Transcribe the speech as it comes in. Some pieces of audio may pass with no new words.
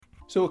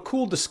So a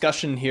cool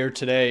discussion here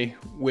today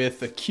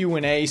with a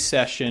Q&A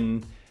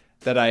session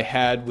that I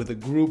had with a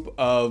group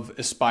of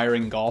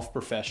aspiring golf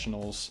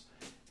professionals.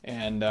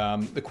 And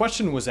the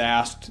question was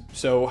asked,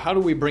 so how do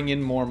we bring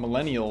in more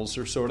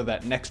millennials or sort of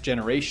that next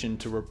generation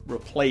to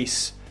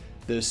replace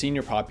the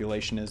senior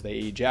population as they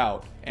age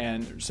out?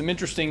 And some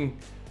interesting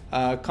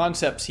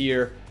concepts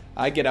here.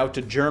 I get out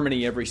to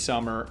Germany every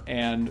summer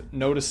and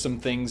notice some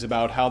things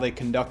about how they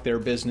conduct their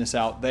business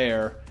out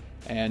there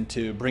and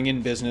to bring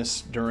in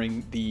business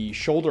during the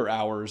shoulder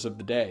hours of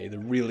the day, the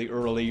really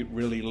early,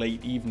 really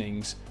late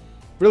evenings.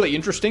 Really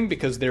interesting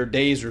because their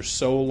days are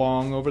so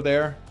long over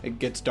there. It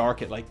gets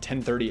dark at like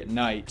 10:30 at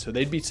night, so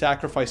they'd be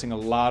sacrificing a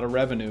lot of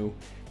revenue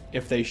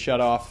if they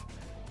shut off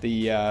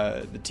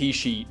the tee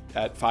sheet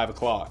at 5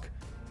 o'clock,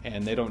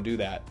 and they don't do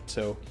that.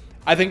 So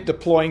I think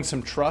deploying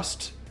some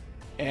trust,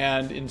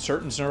 and in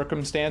certain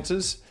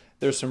circumstances,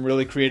 there's some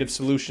really creative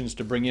solutions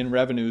to bring in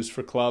revenues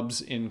for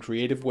clubs in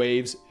creative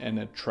ways and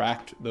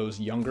attract those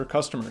younger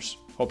customers.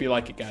 Hope you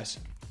like it, guys.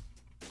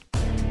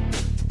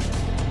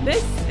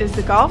 This is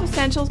the Golf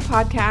Essentials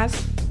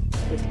Podcast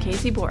with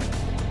Casey Bork.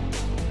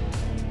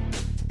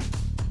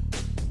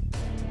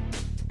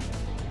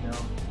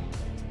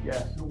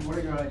 Yeah, so what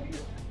are your ideas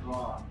to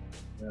draw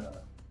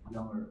the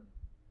younger,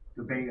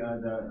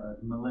 the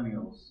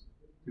millennials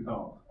to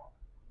golf?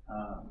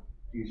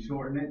 Do you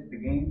shorten the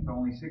game to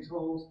only 6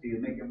 holes? Do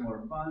you make it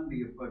more fun? Do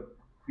you put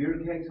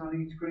beer kegs on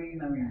each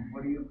green? I mean,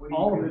 what do you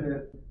All do of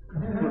to...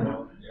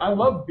 I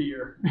love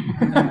beer.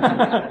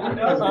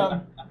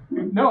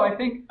 No, I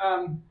think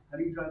how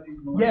do you drive these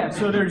millennials? yeah.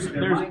 So there's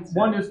mindset?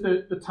 one is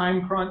the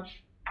time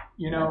crunch.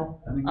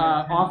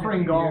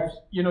 Offering golf.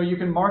 You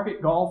can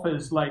market golf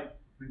as like,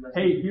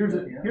 hey, here's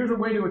a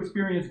way to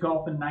experience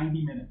golf in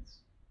 90 minutes,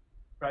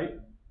 right?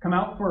 Come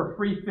out for a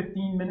free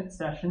 15-minute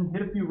session,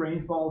 hit a few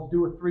range balls,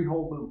 do a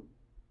 3-hole loop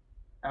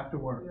after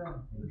work. Yeah.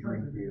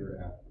 Drink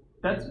beer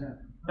after.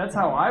 That's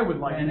how I would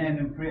like and it.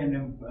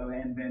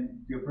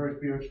 then your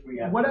first beer is free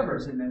after. Whatever.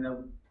 And then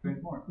they'll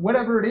drink more.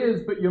 Whatever it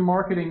is, but you're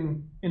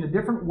marketing in a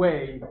different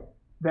way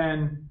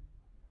than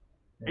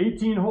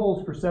 18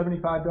 holes for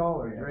 $75,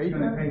 right? It's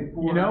going to take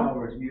 4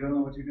 hours, and you don't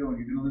know what you're doing.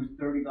 You're going to lose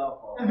 30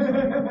 golf balls.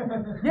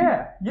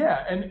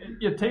 Yeah, and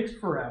it takes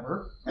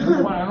forever.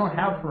 I don't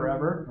have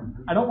forever.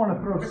 I don't want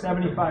to throw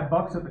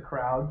 $75 at the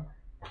crowd,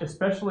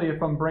 especially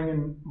if I'm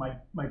bringing my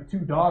 2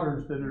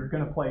 daughters that are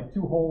going to play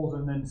 2 holes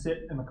and then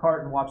sit in the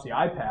cart and watch the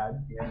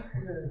iPad. Yeah.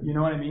 You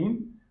know what I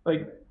mean?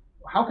 Like,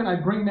 how can I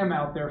bring them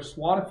out there,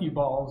 swat a few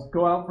balls,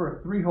 go out for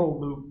a 3-hole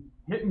loop,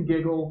 hit and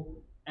giggle,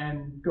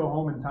 and go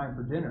home in time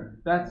for dinner?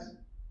 That's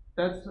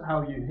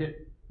how you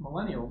hit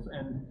millennials.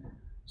 And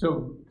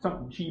so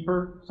something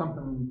cheaper,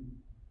 something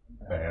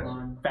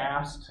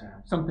fast,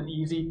 something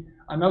easy.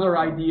 Another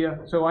idea,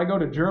 so I go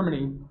to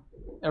Germany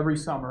every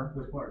summer.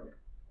 Which part?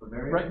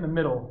 Bavaria? Right in the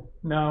middle.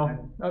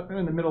 No, up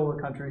in the middle of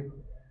the country.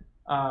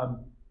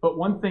 But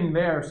one thing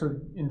there, so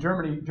in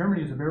Germany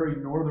is a very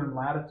northern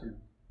latitude.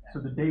 So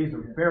the days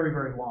are very,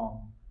 very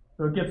long.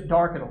 So it gets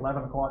dark at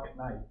 11 o'clock at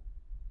night.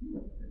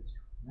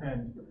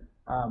 And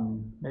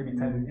maybe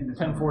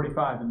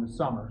 10:45 in the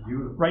summer.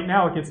 Beautiful. Right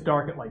now it gets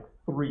dark at like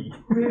 3.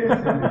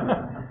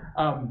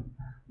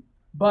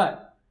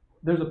 But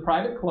there's a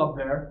private club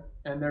there,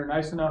 and they're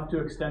nice enough to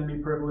extend me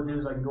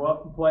privileges. I can go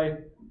up and play,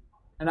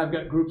 and I've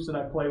got groups that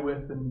I play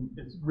with, and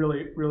it's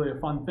really, really a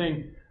fun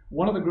thing.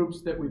 One of the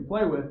groups that we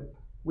play with,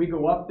 we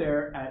go up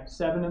there at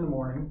 7 in the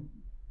morning,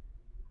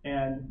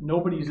 and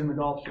nobody's in the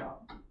golf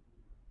shop.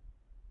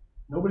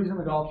 Nobody's in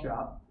the golf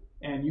shop,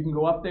 and you can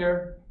go up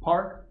there,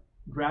 park,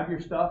 grab your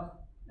stuff,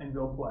 and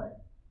go play.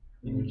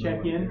 And you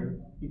check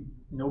in,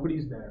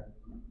 nobody's there.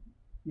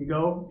 You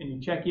go and you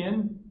check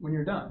in when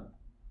you're done.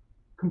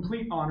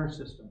 Complete honor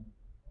system.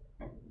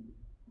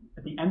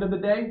 At the end of the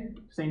day,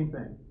 same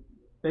thing.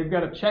 They've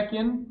got a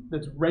check-in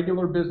that's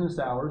regular business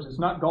hours. It's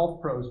not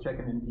golf pros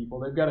checking in people.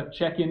 They've got a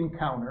check-in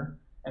counter,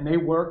 and they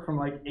work from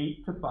like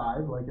 8 to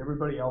 5, like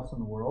everybody else in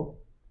the world.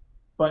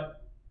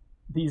 But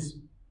these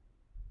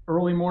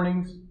early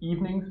mornings,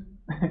 evenings,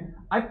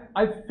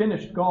 I've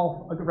finished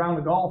a round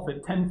of golf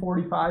at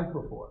 10:45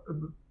 before.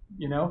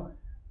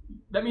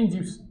 That means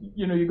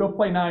you go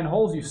play 9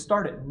 holes. You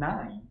start at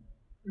 9.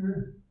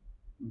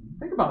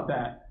 Think about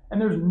that. And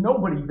there's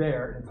nobody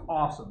there. And it's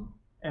awesome.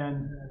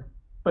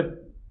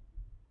 But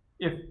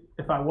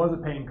if I was a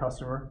paying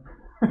customer,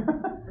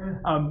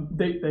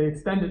 they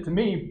extend it to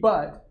me.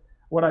 But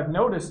what I've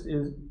noticed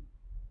is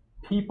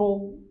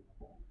people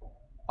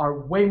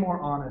are way more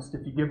honest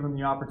if you give them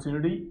the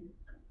opportunity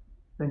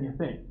than you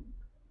think.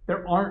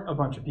 There aren't a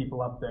bunch of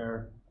people up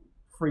there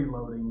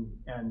freeloading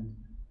and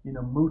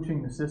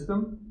mooching the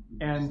system,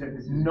 and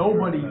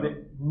nobody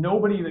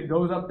that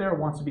goes up there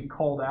wants to be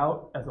called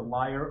out as a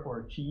liar or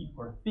a cheat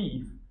or a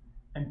thief.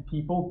 And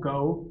people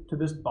go to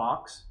this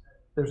box.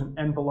 There's an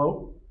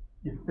envelope.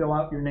 You fill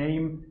out your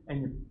name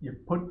and you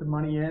put the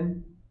money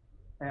in.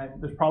 And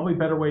there's probably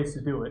better ways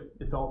to do it.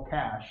 It's all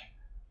cash,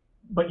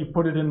 but you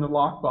put it in the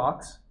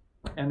lockbox,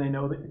 and they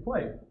know that you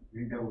played.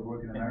 You think that would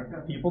work in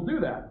America? People do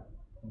that.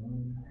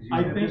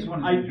 I This think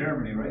one's I- in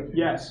Germany, right?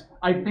 Yes,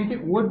 I think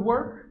it would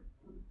work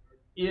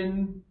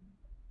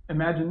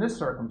imagine this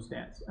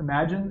circumstance.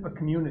 Imagine a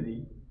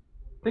community,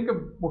 think of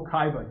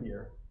Wekiva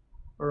here,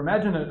 or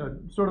imagine a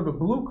sort of a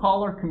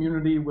blue-collar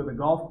community with a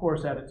golf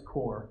course at its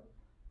core.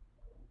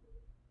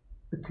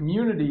 The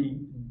community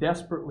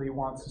desperately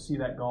wants to see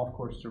that golf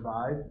course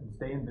survive and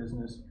stay in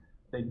business.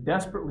 They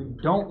desperately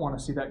don't want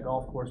to see that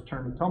golf course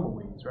turn to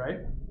tumbleweeds, right?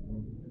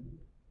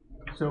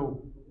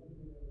 So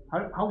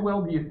how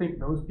well do you think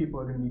those people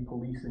are going to be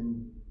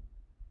policing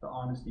the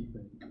honesty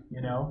thing,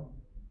 you know?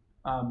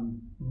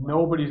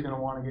 Nobody's going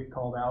to want to get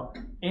called out.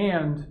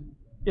 And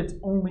it's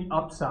only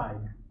upside,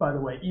 by the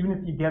way, even if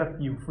you get a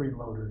few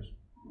freeloaders.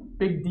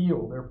 Big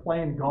deal. They're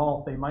playing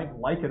golf. They might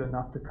like it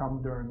enough to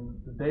come during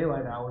the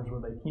daylight hours where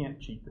they can't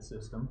cheat the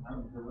system.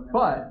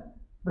 But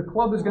the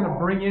club is going to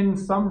bring in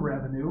some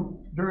revenue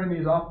during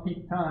these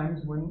off-peak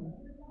times when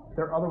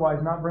they're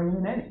otherwise not bringing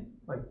in any.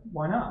 Like,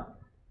 why not?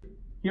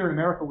 Here in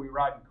America, we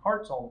ride in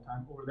carts all the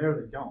time. Over there,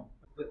 they don't.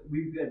 But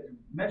we've got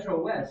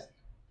Metro West.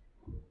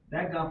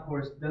 That golf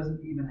course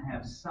doesn't even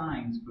have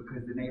signs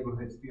because the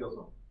neighborhood steals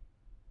them.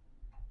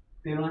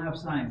 They don't have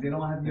signs. They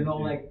don't have,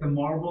 like the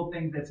marble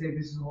things that say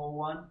this is hole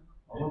one.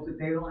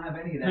 They don't have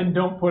any of that. And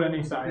don't put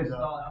any signs Because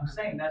up. I'm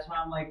saying that's why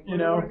I'm like, You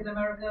know? work in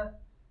America?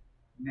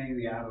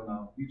 Maybe, I don't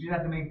know. You just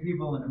have to make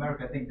people in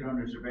America think they're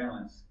under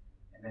surveillance,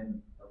 and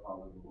then they'll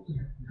follow the rules.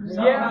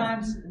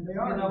 Yeah. Sometimes, you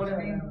know what I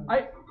mean?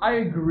 I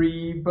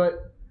agree,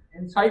 but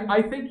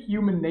I think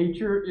human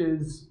nature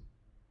is.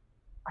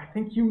 I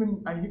think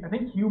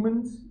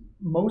humans,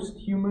 most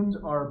humans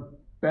are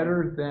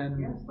better than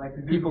Yes, like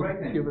to do people the right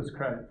thing. give us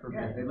credit for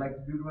Yeah, being. they like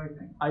to do the right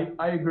thing.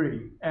 I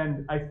agree,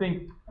 and I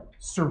think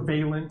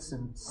surveillance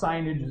and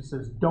signage that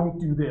says don't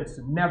do this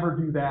and never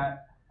do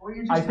that. Or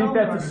you just I tell think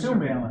them that's they're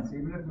assuming. surveillance,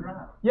 even if they're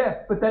not.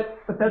 Yeah, but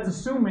that's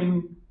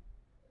assuming.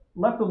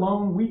 Left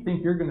alone, we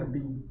think you're gonna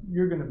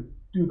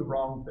do the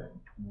wrong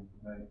thing.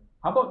 Right.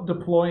 How about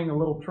deploying a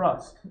little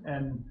trust?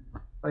 And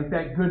like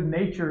that good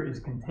nature is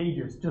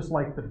contagious, just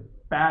like the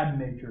bad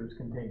nature is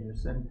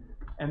contagious.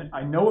 And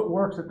I know it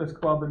works at this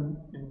club in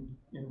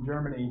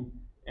Germany,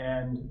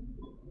 and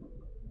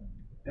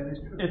That is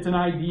true. it's an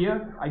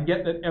idea. I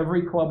get that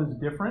every club is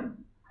different,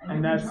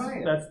 and you can try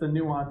it. that's the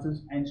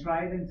nuances. And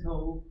try it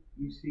until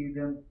you see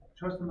them,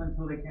 trust them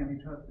until they can't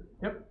be trusted.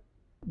 Yep.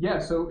 Yeah,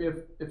 so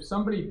if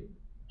somebody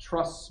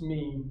trusts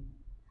me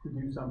to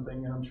do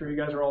something, and I'm sure you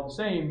guys are all the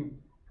same,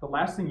 the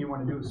last thing you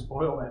want to do is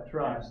spoil that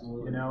trust.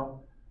 Absolutely. You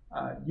know,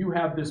 you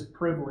have this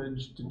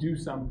privilege to do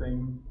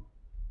something,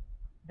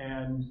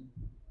 and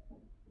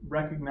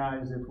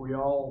recognize if we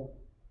all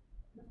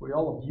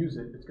abuse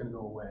it, it's going to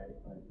go away.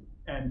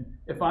 And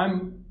if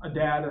I'm a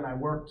dad and I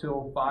work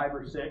till 5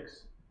 or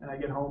 6, and I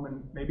get home,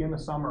 and maybe in the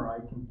summer I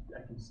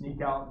can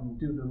sneak out and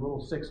do the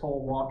little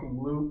 6-hole walking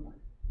loop,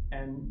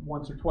 and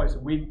once or twice a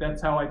week,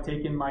 that's how I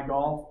take in my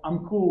golf. I'm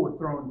cool with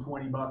throwing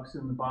 $20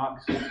 in the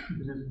box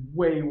because it's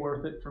way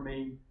worth it for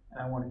me,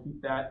 and I want to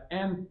keep that.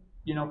 And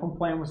you know, if I'm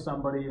playing with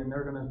somebody and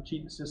they're going to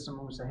cheat the system, I'm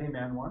going to say, hey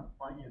man, why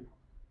don't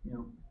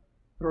you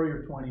throw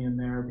your 20 in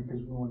there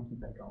because we want to keep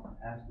that going.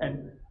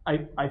 Absolutely.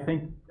 And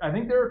I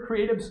think there are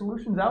creative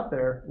solutions out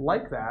there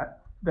like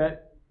that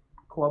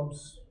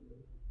clubs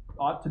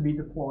ought to be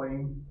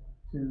deploying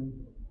to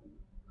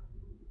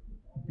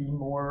be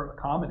more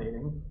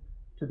accommodating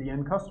to the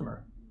end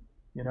customer,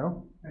 you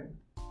know?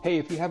 Hey,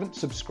 if you haven't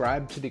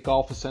subscribed to the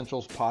Golf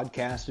Essentials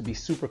podcast, it'd be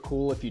super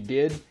cool if you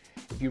did.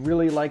 If you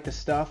really like the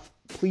stuff,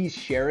 please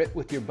share it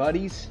with your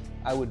buddies.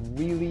 I would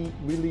really,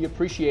 really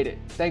appreciate it.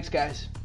 Thanks, guys.